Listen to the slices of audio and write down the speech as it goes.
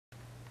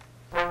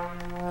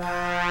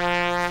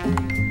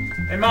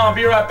Hey Mom,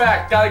 be right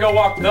back. Gotta go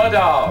walk the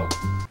dog.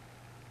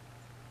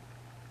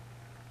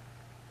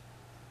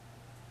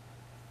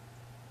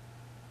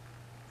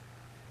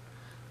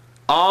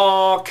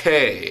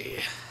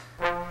 Okay.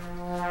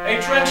 Hey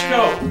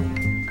Trenchcoat!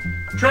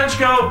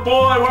 Trenchcoat,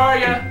 boy, where are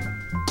ya?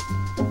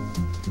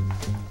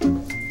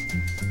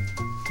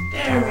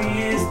 There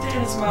he is.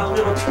 There's my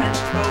little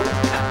Trenchcoat.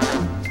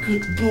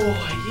 Good boy,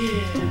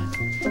 yeah.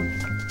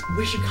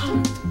 Where's your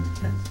color?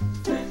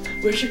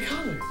 Where's your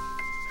color?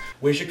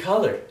 Where's your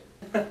color?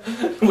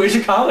 Where's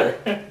your collar?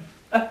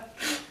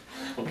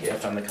 Okay, I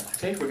found the collar.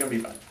 Okay, we're gonna be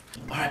fine.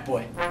 Alright,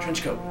 boy,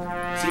 Trenchcoat.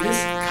 See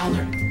this?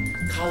 Collar.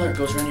 Collar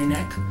goes around your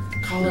neck.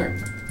 Collar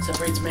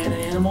separates man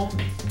and animal.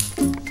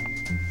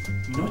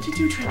 You know what to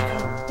do,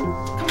 Trenchcoat. Come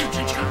on,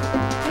 Trenchcoat.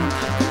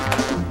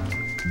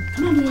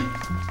 Come on, boy.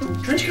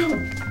 Trenchcoat.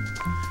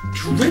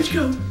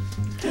 Trenchcoat.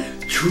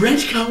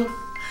 Trenchcoat.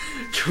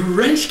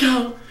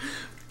 Trenchcoat.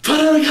 Put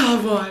on the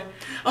collar, boy.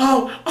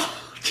 Oh,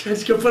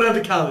 Trenchcoat, put on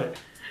the collar.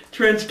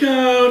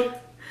 Trenchcoat.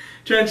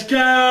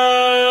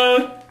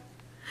 Trenchcoat.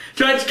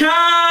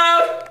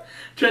 Trenchcoat.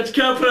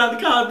 Trenchcoat, put on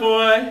the collar,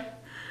 boy.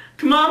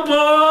 Come on,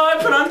 boy,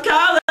 put on the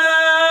collar.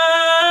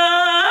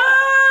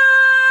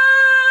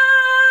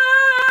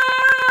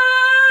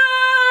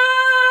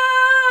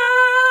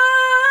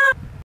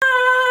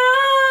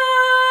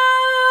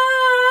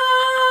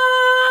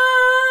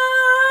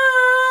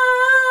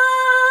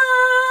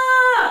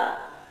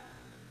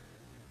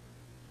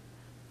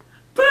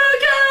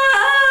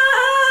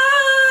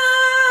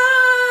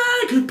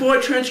 Good boy,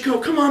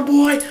 Trenchcoat. Come on,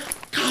 boy.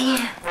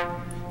 Collar.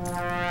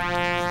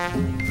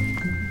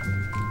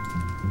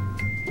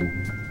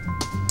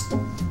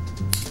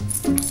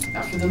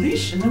 After the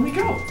leash, and then we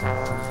go.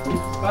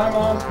 Bye,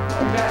 Mom.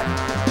 I'll be back.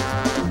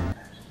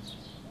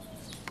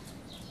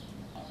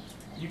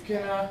 You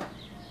can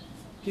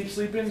keep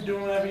sleeping,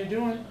 doing whatever you're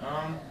doing.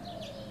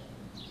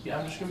 Yeah,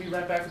 I'm just gonna be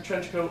right back for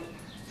Trenchcoat.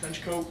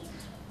 Trenchcoat.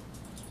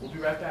 We'll be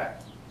right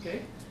back.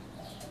 Okay?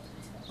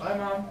 Bye,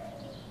 Mom.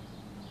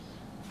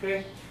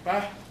 Okay,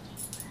 bye.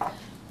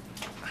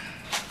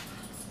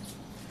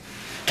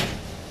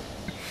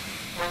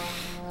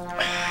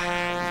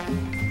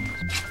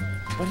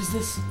 What is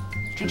this?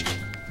 Trenchcoat.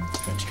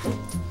 Trenchcoat.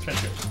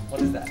 Trenchcoat.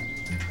 What is that?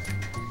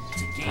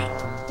 It's a gate.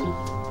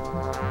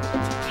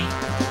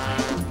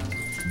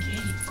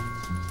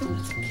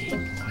 It's a gate, boy. It's a gate. It's a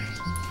gate, boy.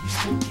 You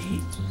see a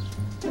gate?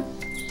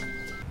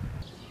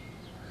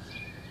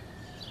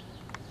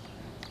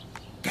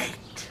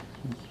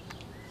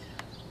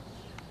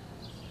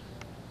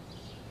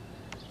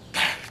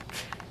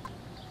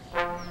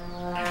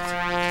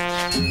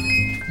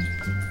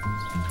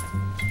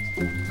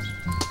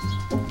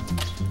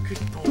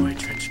 Good boy,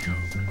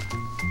 Trenchcoat.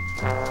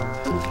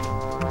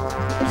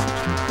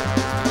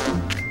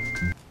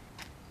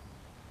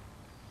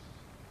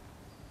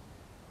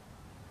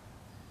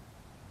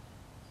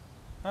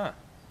 Huh.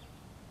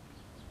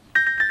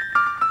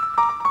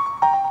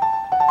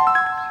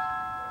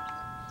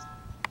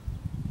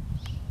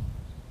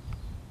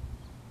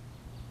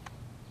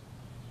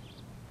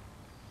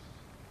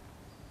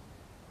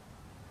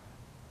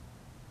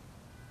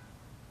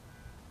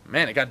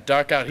 Man, it got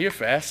dark out here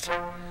fast.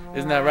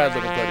 Isn't that right,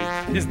 little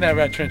buddy? Isn't that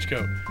right,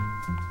 Trenchcoat?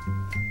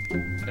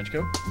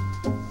 Trenchcoat?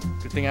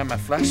 Good thing I have my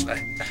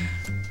flashlight.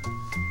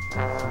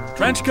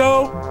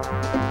 Trenchcoat!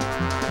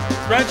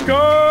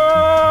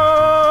 Trenchcoat!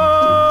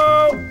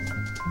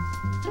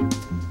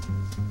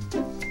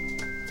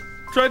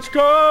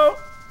 Trenchcoat!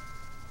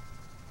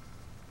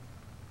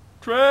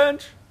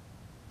 Trench!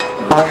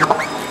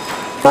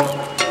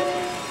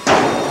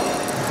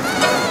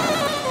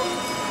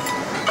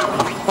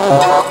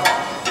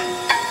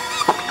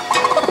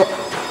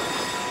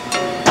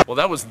 Well,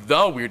 that was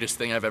the weirdest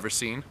thing I've ever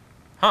seen.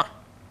 Huh.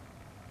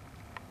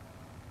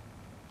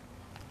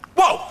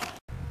 Whoa!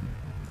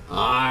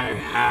 I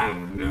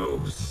have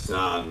no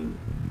son.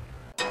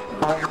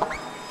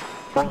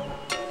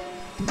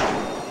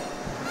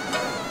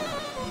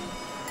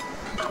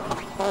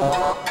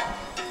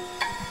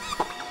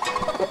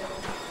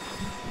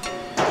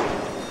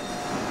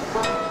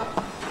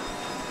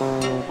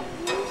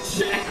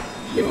 Check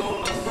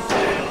your